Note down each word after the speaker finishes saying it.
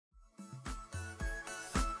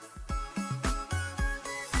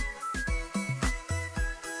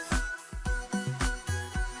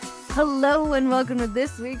Hello and welcome to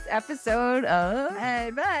this week's episode of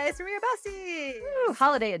Advice from your bestie.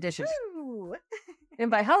 Holiday Edition. Woo. And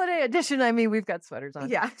by holiday edition, I mean we've got sweaters on.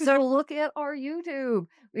 Yeah. So look at our YouTube.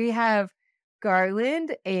 We have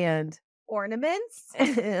garland and Ornaments.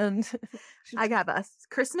 I got a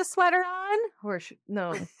Christmas sweater on. horse.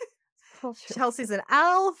 No. Chelsea's an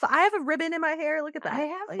elf. I have a ribbon in my hair. Look at that. I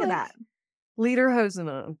have Look like, at that. lederhosen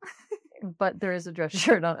on. But there is a dress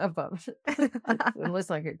shirt on above. And let's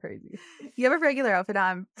not get crazy. You have a regular outfit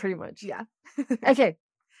on. Pretty much. Yeah. Okay.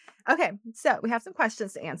 Okay. So we have some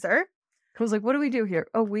questions to answer. I was like, what do we do here?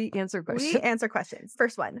 Oh, we answer questions. We answer questions.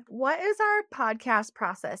 First one. What is our podcast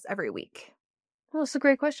process every week? Well, it's a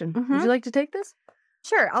great question. Would Mhm. you like to take this?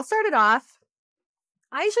 Sure. I'll start it off.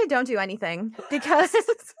 I usually don't do anything because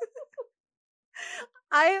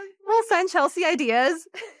I will send Chelsea ideas.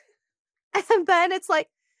 And then it's like,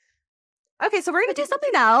 okay, so we're going to do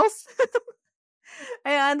something else.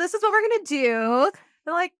 And this is what we're going to do.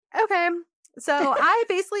 They're like, okay. So I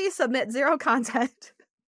basically submit zero content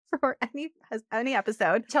for any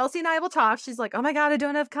episode. Chelsea and I will talk. She's like, oh my God, I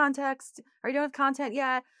don't have context. Or I don't have content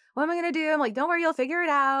yet. What am I going to do? I'm like, don't worry, you'll figure it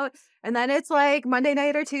out. And then it's like Monday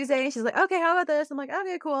night or Tuesday. And she's like, okay, how about this? I'm like,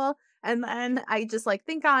 okay, cool. And then I just like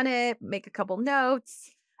think on it, make a couple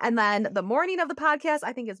notes. And then the morning of the podcast,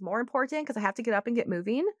 I think is more important because I have to get up and get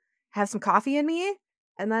moving, have some coffee in me,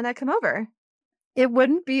 and then I come over. It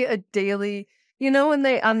wouldn't be a daily, when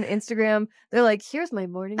they on Instagram, they're like, here's my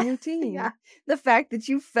morning routine. Yeah. The fact that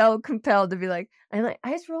you felt compelled to be like, I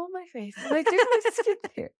just roll my face. And I do my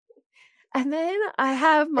skincare. And then I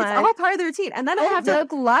have It's my all part of the routine. And then I have to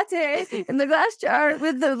milk latte in the glass jar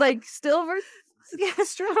with the like silver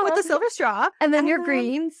straw. with the silver straw. And then your and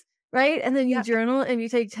greens, right? And then you Yep. journal and you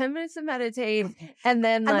take 10 minutes to meditate. And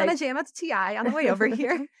then And then I like, jam out to TI on the way over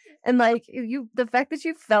here. and like the fact that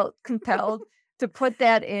you felt compelled to put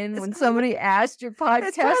that in It's when part of- somebody asked your podcast.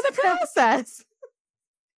 It's part of the process.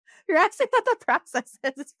 You're asking what the process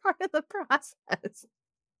is. It's part of the process.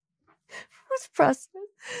 What's process?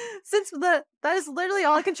 Since that is literally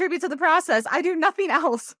all I contribute to the process. I do nothing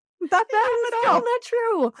else. Nothing That's at still all. not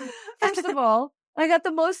true. First of all, I got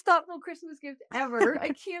the most thoughtful Christmas gift ever. I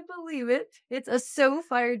can't believe it. It's a So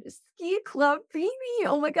Fired Ski Club beanie.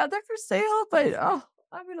 Oh my God, they're for sale. But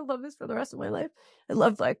I'm going to love this for the rest of my life. I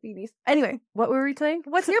love black beanies. Anyway, what were we saying?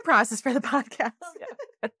 What's your process for the podcast?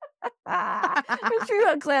 I'm sure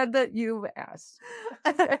I'm glad that you asked.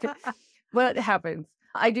 What happens?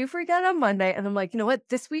 I do freak out on Monday, and I'm like, you know what?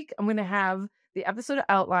 This week, I'm going to have the episode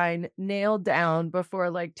outline nailed down before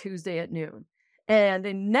like Tuesday at noon. And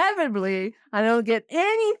inevitably, I don't get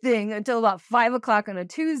anything until about 5 o'clock on a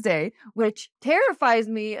Tuesday, which terrifies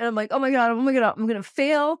me. And I'm like, oh my God, I'm going to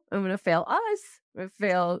fail. I'm going to fail us. I'm going to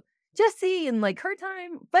fail Jessie and like her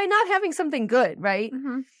time by not having something good, right?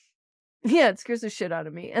 Mhm. Yeah, it scares the shit out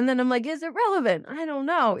of me. And then I'm like, is it relevant? I don't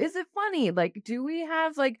know. Is it funny? Like, do we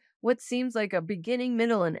have like what seems like a beginning,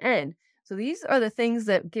 middle, and end? So these are the things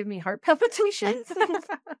that give me heart palpitations.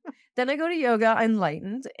 Then I go to yoga, I'm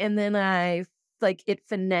lightened, and then it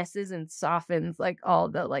finesses and softens like all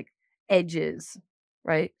the like edges,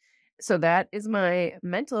 right? So that is my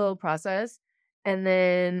mental process. And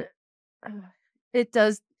then it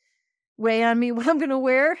does weigh on me what I'm going to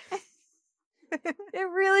wear. It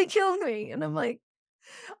really killed me. And I'm like,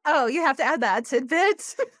 Oh, you have to add that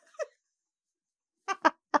tidbit.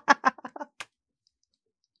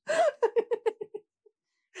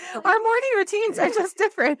 Our morning routines are just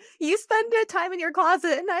different. You spend time in your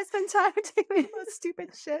closet, and I spend time doing stupid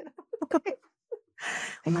shit.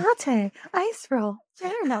 Latte, ice roll,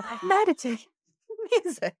 journal, meditate,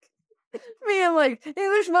 music. me, I'm like,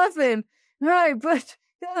 English muffin. All right, but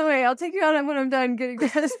the other way, I'll take you out when I'm done getting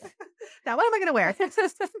dressed. Now, what am I going to wear?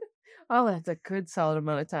 Oh, that's a good solid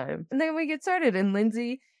amount of time. And then we get started, and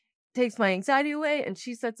Lindsay takes my anxiety away, and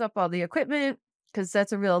she sets up all the equipment because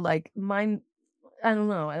that's a real like mind. I don't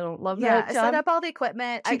know. I don't love Yeah, that I job. set up all the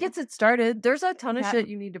equipment. She gets it started. There's a ton of Yeah. shit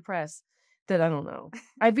you need to press that I don't know.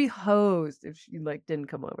 I'd be hosed if she like didn't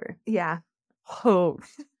come over. Yeah.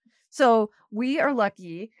 Hosed. So we are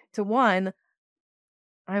lucky to one.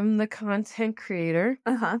 I'm the content creator.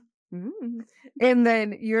 Uh-huh. And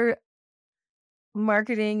then you're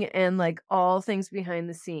marketing and like all things behind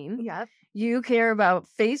the scene. Yep. You care about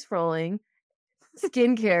face rolling,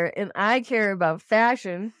 skincare, and I care about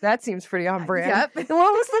fashion. That seems pretty on brand. Yep. And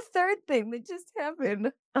what was the third thing that just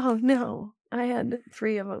happened? Oh no, I had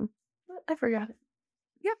 3 of them. I forgot it.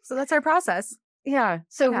 Yep. So that's our process. Yeah.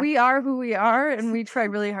 So Yeah. we are who we are, and we try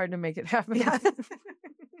really hard to make it happen. Yeah.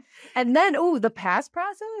 And then, the past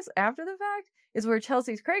process after the fact is where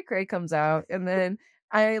Chelsea's cray cray comes out, and then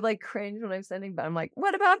I like cringe when I'm sending, but I'm like,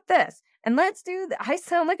 what about this? And let's do that. I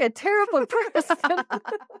sound like a terrible person.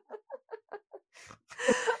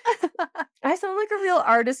 I sound like a real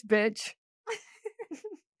artist bitch.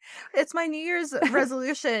 It's my New Year's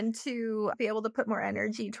resolution to be able to put more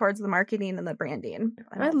energy towards the marketing and the branding.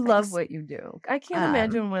 I love what you do. I can't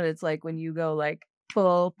imagine what it's like when you go like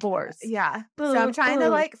full force. Yeah. So I'm trying to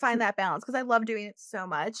like find that balance because I love doing it so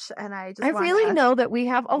much. And I really know that we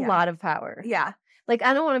have a lot of power. Yeah. Like,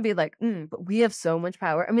 I don't want to be like, but we have so much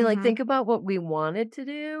power. I mean, like, think about what we wanted to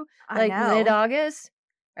do, like mid-August.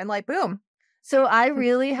 And like, boom. So I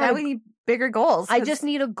really have. Now we need bigger goals. I just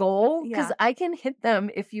need a goal because I can hit them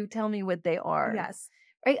if you tell me what they are. Yes.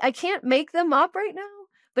 Right? I can't make them up right now,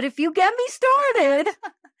 but if you get me started.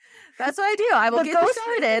 That's what I do. I will get you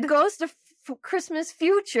started. Ghost of Christmas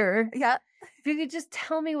future. Yeah. If you could just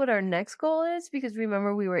tell me what our next goal is, because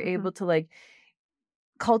remember we were able to like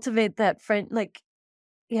cultivate that friend, like,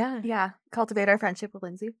 yeah, cultivate our friendship with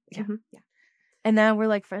Lindsay. Yeah, yeah. And now we're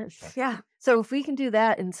like friends. Yeah. So if we can do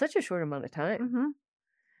that in such a short amount of time,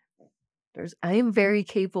 I am very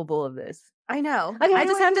capable of this. I know. Okay, I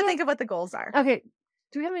just have to think of what the goals are. Okay.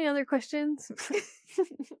 Do we have any other questions?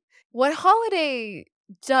 What holiday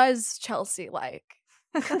does Chelsea like?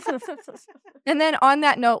 And then on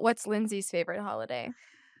that note, what's Lindsay's favorite holiday?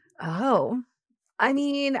 Oh, I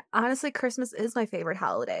mean, honestly, Christmas is my favorite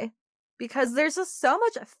holiday because there's just so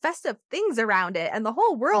much festive things around it and the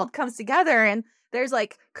whole world comes together and there's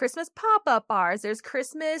like Christmas pop-up bars, there's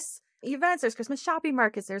Christmas events, there's Christmas shopping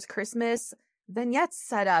markets, there's Christmas vignettes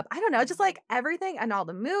set up. I don't know, just like everything and all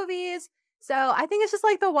the movies. So I think it's just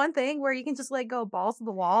like the one thing where you can just like go balls to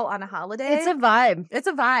the wall on a holiday. It's a vibe. It's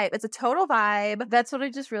a vibe. It's a total vibe. That's what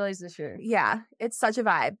I just realized this year. Yeah, it's such a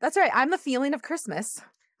vibe. That's right. I'm the feeling of Christmas.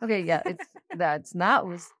 Okay, yeah, that's not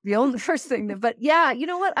was the only first thing but yeah, you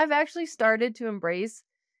know what? I've actually started to embrace.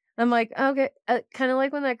 I'm like, okay, kind of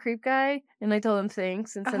like when that creep guy, and I told him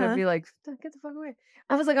thanks instead of be like, get the fuck away.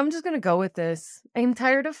 I was like, I'm just gonna go with this. I'm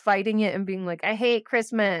tired of fighting it and being like, I hate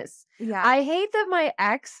Christmas. Yeah, I hate that my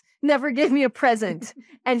ex never gave me a present,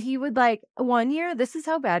 and he would like one year. This is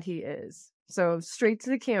how bad he is. So straight to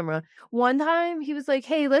the camera. One time he was like,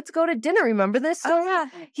 hey, let's go to dinner. Remember this?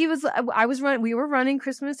 Oh, yeah. We were running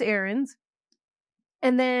Christmas errands.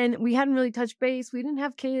 And then we hadn't really touched base. We didn't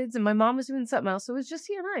have kids and my mom was doing something else. So it was just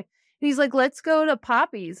he and I. And he's like, let's go to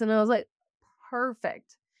Poppy's. And I was like,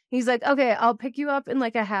 perfect. He's like, okay, I'll pick you up in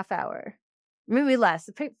like a half hour. Maybe less,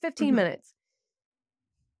 15 minutes.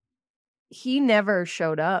 He never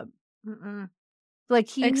showed up.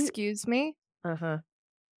 Like Excuse me? Uh-huh.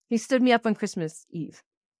 He stood me up on Christmas Eve.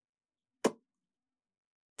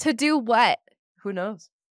 To do what? Who knows?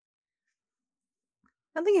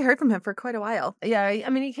 I don't think you heard from him for quite a while. Yeah, I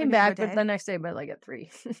mean, he came back, but the next day, but like at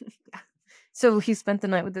 3. So he spent the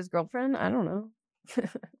night with his girlfriend? I don't know.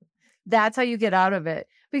 That's how you get out of it.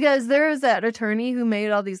 Because there was that attorney who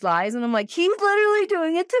made all these lies, and I'm like, he's literally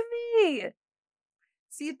doing it to me.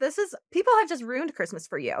 See, people have just ruined Christmas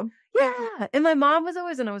for you. Yeah. And my mom was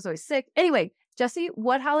always, and I was always sick. Anyway, Jesse,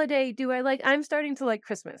 what holiday do I like? I'm starting to like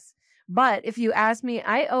Christmas. But if you ask me,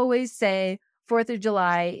 I always say 4th of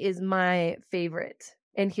July is my favorite.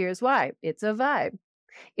 And here's why. It's a vibe.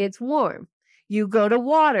 It's warm. You go to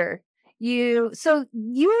water. You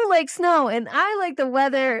like snow and I like the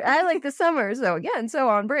weather. I like the summer. So again, so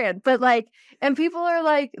on brand. But like, and people are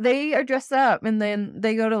like, they are dressed up and then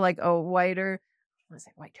they go to like a white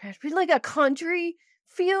trash, but like a country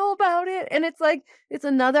feel about it. And it's like, it's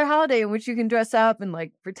another holiday in which you can dress up and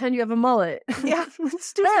like pretend you have a mullet. Yeah.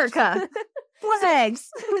 America.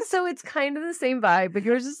 Flags. So it's kind of the same vibe, but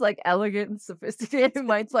yours is like elegant and sophisticated.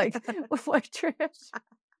 Mine's like white trash.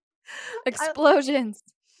 Explosions.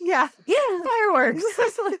 Yeah. Fireworks.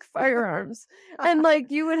 Like firearms. And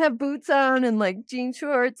like you would have boots on and like jean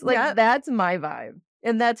shorts. Like that's my vibe.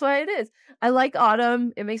 And that's why it is. I like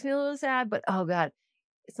autumn. It makes me a little sad, but oh God,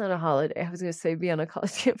 it's not a holiday. I was going to say be on a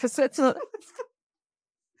college campus. That's not.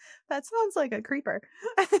 That sounds like a creeper.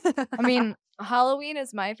 I mean, Halloween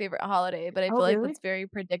is my favorite holiday, but I feel like really? it's very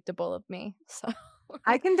predictable of me. So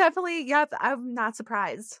I can definitely, I'm not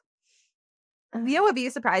surprised. You know what would be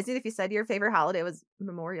surprising if you said your favorite holiday was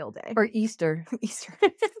Memorial Day or Easter. Easter.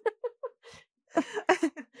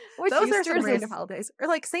 Those are some random holidays. Or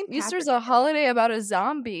like St. Patrick's. Easter's a holiday about a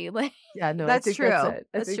zombie. Like, yeah, no, that's true. I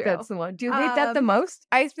think that's the one. Do you hate that the most?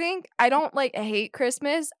 I think I don't like hate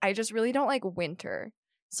Christmas. I just really don't like winter.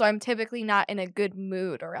 So I'm typically not in a good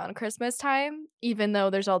mood around Christmas time, even though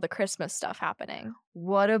there's all the Christmas stuff happening.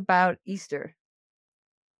 What about Easter?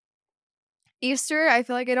 Easter, I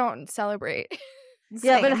feel like I don't celebrate.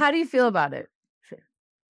 Yeah, but how do you feel about it?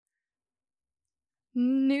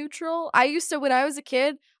 neutral. I used to, when I was a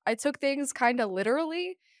kid, I took things kind of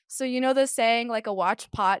literally. So you know the saying, like, a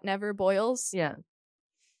watched pot never boils? Yeah.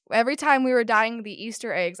 Every time we were dyeing the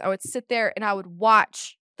Easter eggs, I would sit there and I would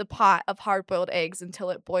watch the pot of hard-boiled eggs until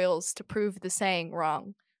it boils to prove the saying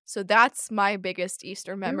wrong. So that's my biggest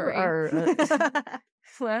Easter memory. You are,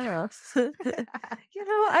 wow.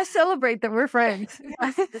 I celebrate that we're friends.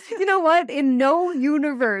 You know what? In no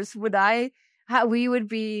universe would we would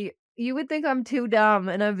be, you would think I'm too dumb,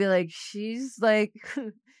 and I'd be like, she's like,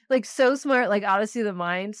 like so smart, like Odyssey of the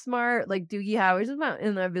Mind smart, like Doogie Howard's smart,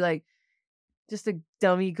 and I'd be like, just a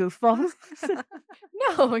dummy goofball.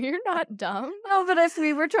 No, you're not dumb. No, but if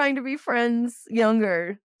we were trying to be friends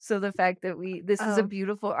younger, so the fact that this is a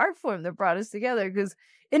beautiful art form that brought us together, because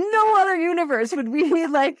in no other universe would we be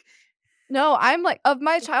like. No, I'm like, of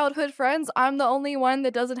my childhood friends, I'm the only one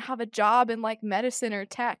that doesn't have a job in like medicine or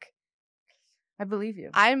tech. I believe you.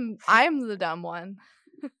 I'm the dumb one.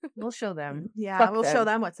 We'll show them. Yeah, Fuck we'll them. show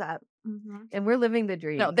them what's up. Mm-hmm. And we're living the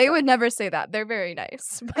dream. No, they would never say that. They're very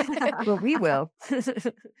nice. Well, we will.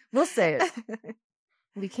 We'll say it.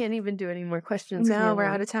 We can't even do any more questions. No, we're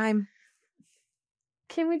out of time.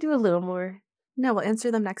 Can we do a little more? No, we'll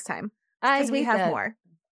answer them next time. I Because we hate have that. more.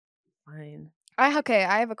 Fine. I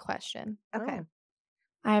have a question. Okay. Oh.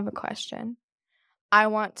 I have a question. I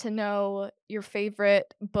want to know your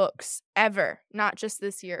favorite books ever, not just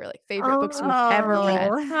this year, like favorite books you've ever read.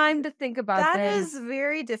 Time to think about That this. is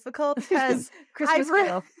very difficult because Christmas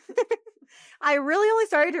Carol. I really only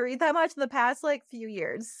started to read that much in the past like few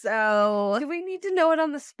years. So Do we need to know it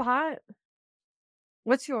on the spot?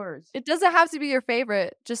 What's yours? It doesn't have to be your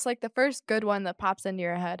favorite, just like the first good one that pops into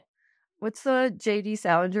your head. What's the J.D.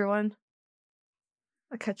 Salinger one?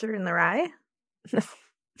 A Catcher in the Rye.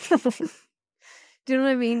 Do you know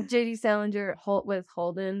what I mean? J.D. Salinger with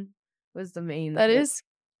Holden was the main. That is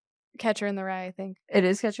Catcher in the Rye, I think. It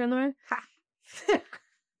is Catcher in the Rye?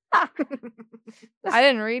 I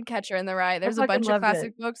didn't read Catcher in the Rye. There's a fucking bunch of loved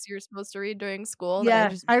classic books you're supposed to read during school. Yeah,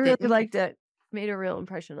 that I really didn't. liked it. Made a real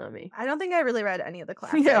impression on me. I don't think I really read any of the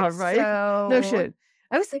classics. Yeah, right? So... No shit.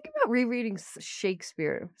 I was thinking about rereading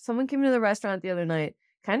Shakespeare. Someone came to the restaurant the other night,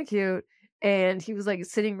 kind of cute, and he was like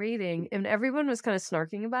sitting reading, and everyone was kind of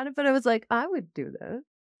snarking about it, but I was like, I would do that.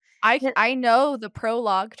 I know the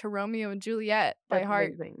prologue to Romeo and Juliet by That's heart.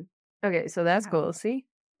 amazing. Okay, so that's Wow. cool. See?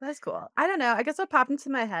 That's cool. I don't know. I guess what popped into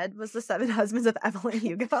my head was The Seven Husbands of Evelyn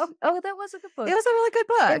Hugo. Oh, that was a good book. It was a really good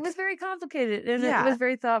book. It was very complicated, and Yeah. it was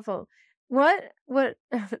very thoughtful. What? What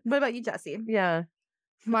about you, Jessie? Yeah.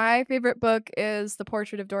 My favorite book is The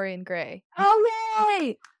Portrait of Dorian Gray. Oh,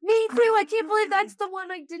 yay! Me too. I can't believe that's the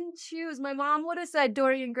one I didn't choose. My mom would have said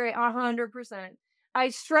Dorian Gray 100%. I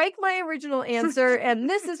strike my original answer, and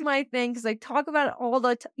this is my thing because I talk about it all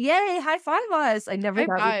the time. Yay! High five us! I never High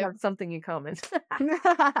thought we'd five. have something in common.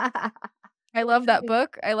 I love that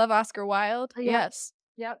book. I love Oscar Wilde. Yeah. Yes.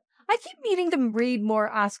 Yep. I keep needing to read more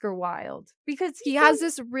Oscar Wilde because He has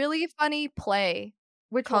this really funny play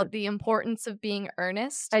which called one? The Importance of Being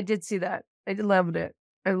Earnest. I did see that. I loved it.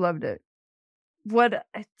 I loved it. What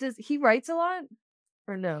does he writes a lot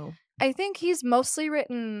or no? I think he's mostly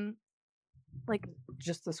written, like,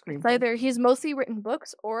 Just the screenplay. either he's mostly written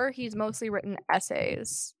books or he's mostly written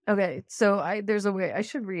essays. Okay, so there's a way I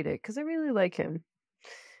should read it because I really like him.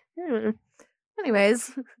 Yeah.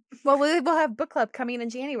 Anyways, well, we'll have book club coming in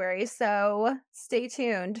January, so stay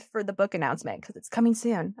tuned for the book announcement because it's coming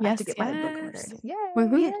soon. I have to Yes, get my book yes. ordered. Yay!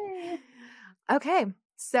 Woohoo. Yay. Okay,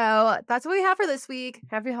 so that's what we have for this week.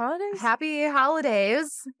 Happy holidays. Happy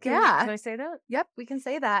holidays! Can Yeah. I say that? Yep, we can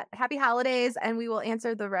say that. Happy holidays, and we will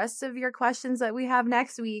answer the rest of your questions that we have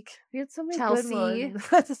next week. We had so many Chelsea.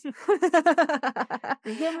 good ones.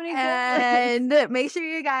 We have many good ones. And make sure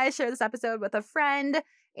you guys share this episode with a friend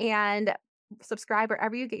and subscribe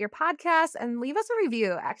wherever you get your podcasts and leave us a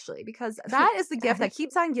review, actually, because that is the gift that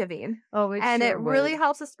keeps on giving. Oh, And sure it really would.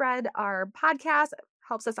 helps us spread our podcast,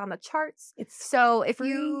 helps us on the charts. It's So if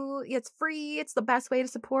free. it's free, it's the best way to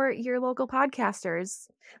support your local podcasters.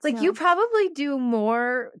 like So- you probably do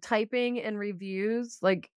more typing and reviews,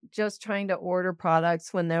 like just trying to order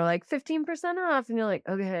products when they're like 15% off, and you're like,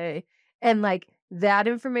 okay, and like that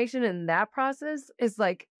information and that process is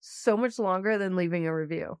like so much longer than leaving a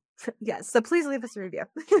review Yes, so please leave us a review.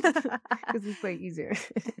 because it's way easier.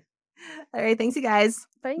 All right, thanks you guys.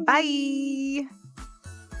 Bye. Bye.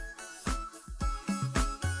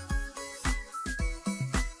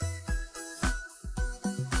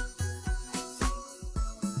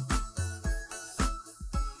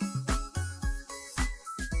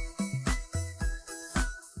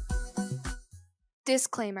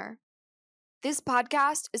 Disclaimer. This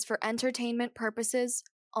podcast is for entertainment purposes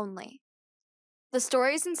only. The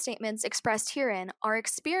stories and statements expressed herein are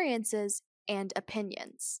experiences and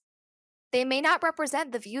opinions. They may not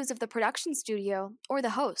represent the views of the production studio or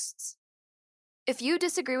the hosts. If you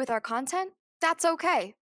disagree with our content, that's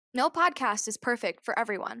okay. No podcast is perfect for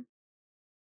everyone.